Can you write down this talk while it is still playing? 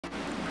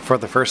For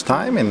the first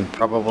time in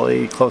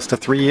probably close to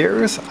 3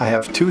 years, I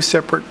have 2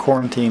 separate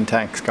quarantine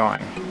tanks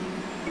going.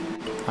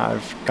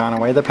 I've gone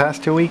away the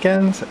past 2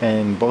 weekends,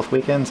 and both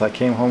weekends I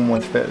came home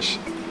with fish.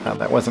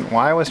 That wasn't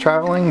why I was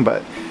traveling,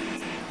 but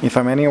if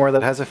I'm anywhere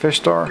that has a fish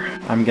store,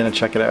 I'm gonna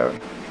check it out.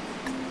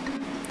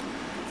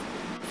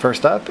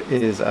 First up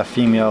is a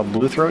female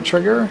blue throat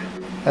trigger,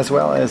 as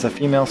well as a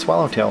female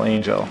swallowtail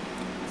angel.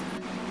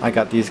 I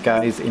got these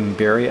guys in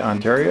Barrie,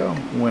 Ontario,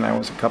 when I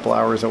was a couple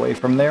hours away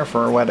from there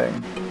for a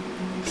wedding.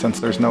 Since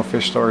there's no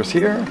fish stores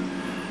here,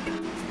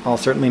 I'll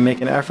certainly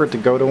make an effort to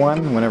go to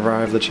one whenever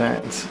I have the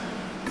chance.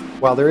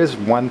 While there is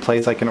one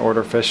place I can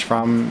order fish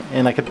from,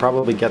 and I could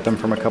probably get them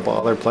from a couple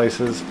other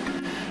places,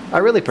 I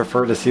really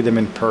prefer to see them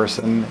in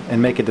person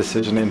and make a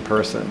decision in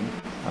person.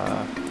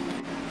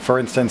 For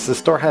instance, the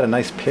store had a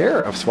nice pair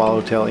of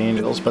swallowtail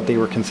angels, but they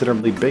were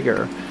considerably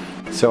bigger,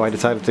 so I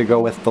decided to go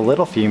with the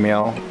little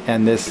female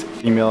and this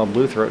female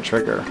blue throat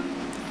trigger.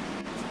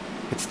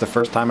 It's the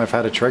first time I've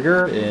had a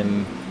trigger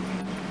in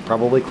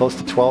probably close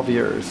to 12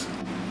 years.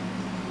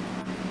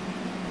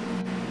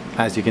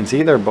 As you can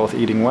see, they're both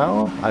eating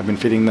well. I've been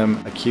feeding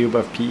them a cube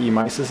of PE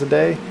mysis a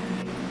day,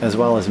 as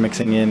well as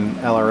mixing in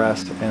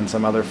LRS and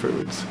some other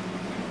foods.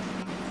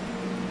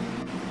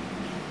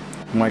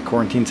 My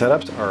quarantine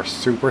setups are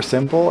super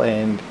simple,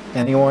 and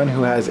anyone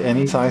who has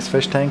any size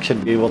fish tank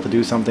should be able to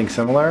do something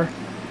similar.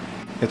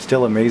 It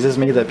still amazes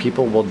me that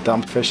people will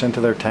dump fish into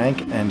their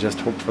tank and just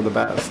hope for the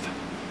best.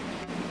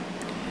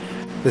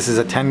 This is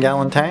a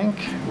 10-gallon tank,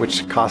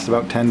 which cost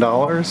about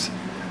 $10.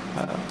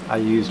 I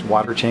used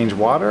water change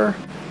water,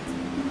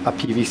 a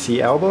PVC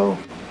elbow,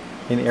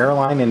 an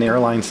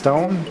airline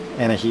stone,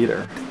 and a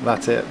heater.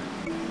 That's it.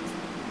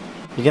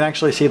 You can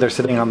actually see they're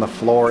sitting on the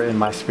floor in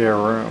my spare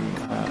room.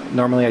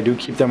 Normally I do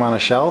keep them on a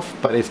shelf,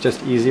 but it's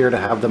just easier to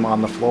have them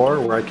on the floor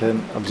where I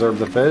can observe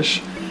the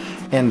fish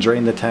and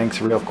drain the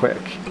tanks real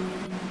quick.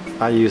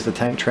 I use the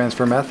tank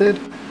transfer method,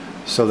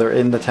 so they're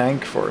in the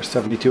tank for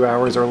 72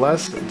 hours or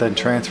less, then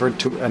transferred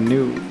to a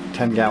new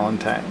 10-gallon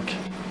tank.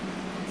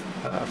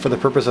 For the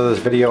purpose of this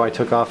video, I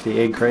took off the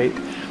egg crate,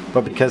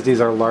 but because these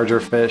are larger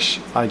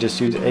fish, I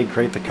just use egg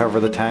crate to cover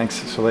the tanks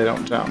so they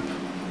don't jump.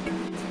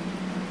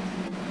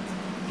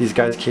 These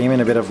guys came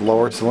in a bit of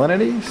lower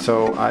salinity,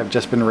 so I've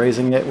just been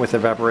raising it with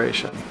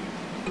evaporation.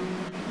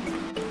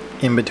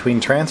 In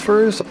between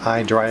transfers,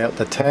 I dry out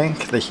the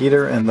tank, the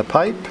heater, and the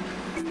pipe,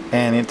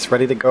 and it's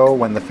ready to go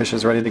when the fish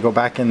is ready to go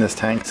back in this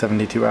tank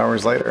 72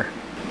 hours later.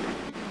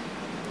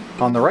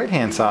 On the right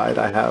hand side,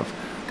 I have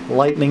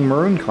lightning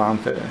maroon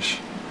clownfish.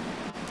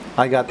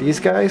 I got these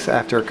guys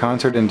after a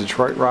concert in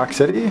Detroit Rock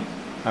City.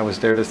 I was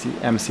there to see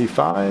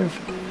MC5,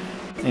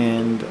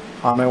 and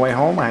on my way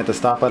home I had to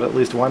stop at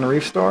least one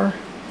reef store.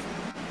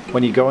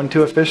 When you go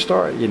into a fish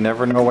store, you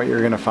never know what you're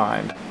going to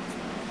find.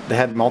 They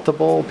had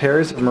multiple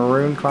pairs of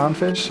maroon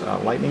clownfish,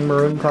 lightning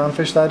maroon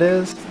clownfish that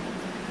is,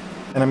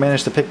 and I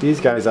managed to pick these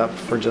guys up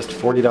for just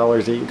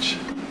 $40 each.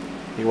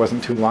 It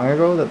wasn't too long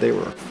ago that they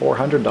were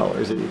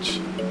 $400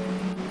 each.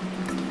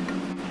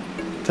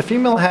 The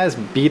female has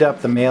beat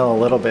up the male a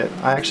little bit.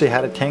 I actually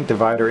had a tank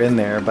divider in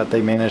there, but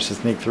they managed to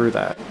sneak through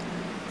that.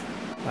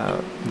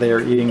 They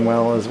are eating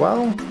well as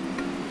well.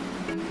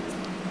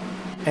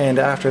 And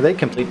after they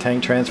complete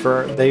tank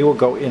transfer, they will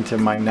go into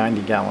my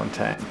 90-gallon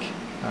tank.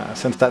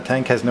 Since that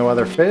tank has no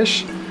other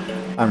fish,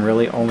 I'm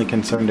really only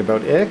concerned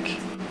about ick.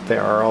 They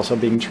are also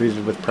being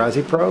treated with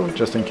prazipro,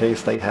 just in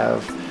case they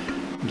have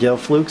gill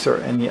flukes or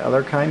any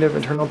other kind of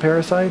internal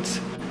parasites.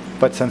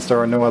 But since there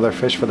are no other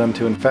fish for them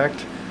to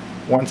infect,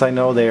 once I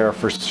know they are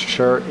for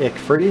sure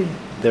ick-free,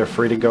 they're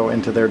free to go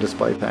into their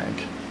display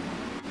tank.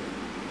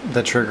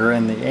 The trigger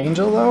and the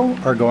angel, though,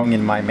 are going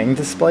in my main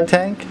display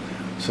tank,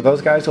 so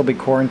those guys will be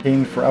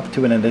quarantined for up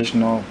to an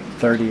additional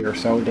 30 or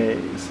so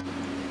days.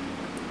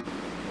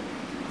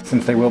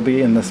 Since they will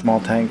be in the small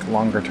tank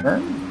longer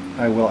term,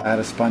 I will add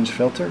a sponge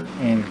filter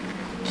and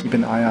keep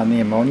an eye on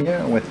the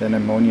ammonia with an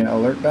ammonia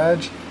alert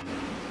badge.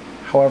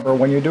 However,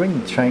 when you're doing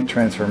the tank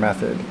transfer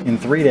method, in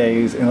 3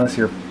 days, unless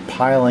you're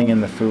piling in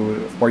the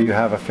food or you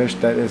have a fish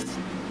that is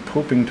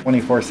pooping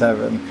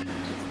 24/7,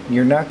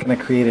 you're not going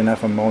to create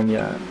enough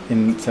ammonia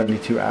in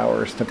 72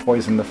 hours to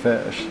poison the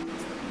fish.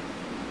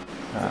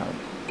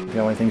 The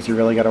only things you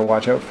really got to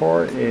watch out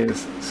for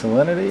is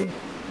salinity,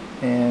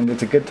 and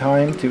it's a good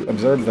time to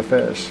observe the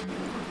fish.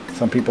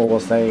 Some people will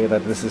say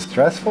that this is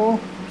stressful.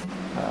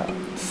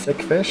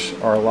 Sick fish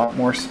are a lot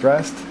more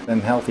stressed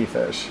than healthy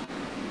fish.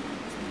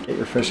 Get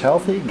your fish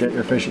healthy, get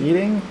your fish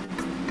eating,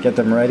 get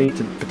them ready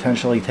to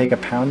potentially take a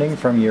pounding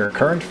from your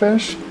current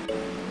fish,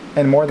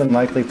 and more than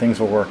likely things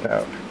will work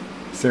out.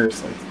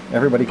 Seriously,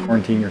 everybody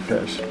quarantine your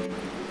fish.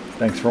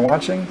 Thanks for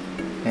watching,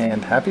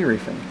 and happy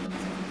reefing.